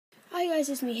Hi guys,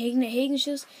 it's me, Hagen at Hagen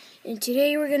Shows, and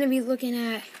today we're going to be looking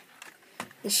at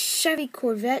the Chevy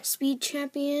Corvette Speed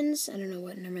Champions. I don't know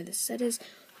what number this set is,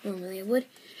 normally I would.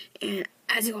 And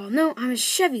as you all know, I'm a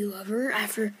Chevy lover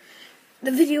after the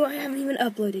video I haven't even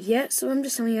uploaded yet, so I'm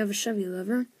just telling you I'm a Chevy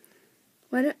lover.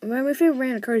 My favorite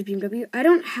brand of car is BMW. I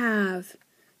don't have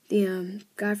the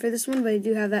guide for this one, but I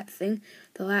do have that thing,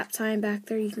 the lap time back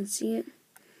there, you can see it.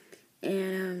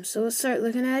 And so let's start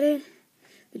looking at it.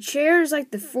 The chair is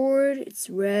like the Ford. It's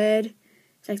red.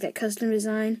 It's like that custom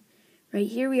design. Right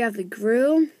here we have the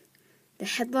grille, the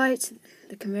headlights,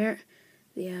 the Camaro,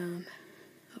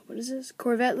 what is this?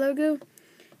 Corvette logo.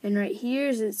 And right here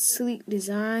is its sleek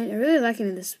design. I really like it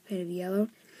in this painted yellow.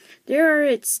 There are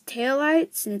its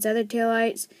taillights and its other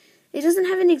taillights. It doesn't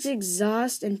have any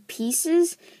exhaust and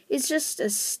pieces. It's just a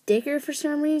sticker for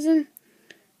some reason.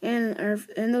 And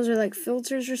those are like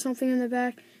filters or something in the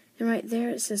back. And right there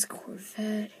it says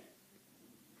Corvette.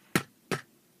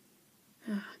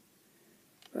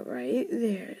 But right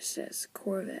there it says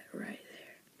Corvette right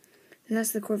there. And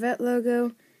that's the Corvette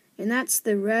logo. And that's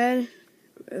the red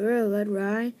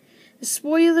rye. The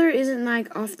spoiler isn't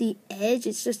like off the edge,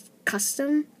 it's just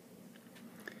custom.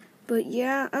 But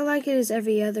yeah, I like it as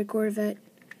every other Corvette.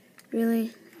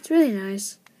 Really, it's really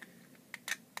nice.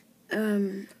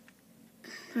 I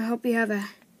hope you have a...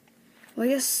 Well,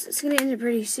 I guess it's going to end it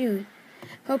pretty soon.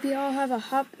 Hope you all have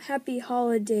a happy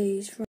holidays.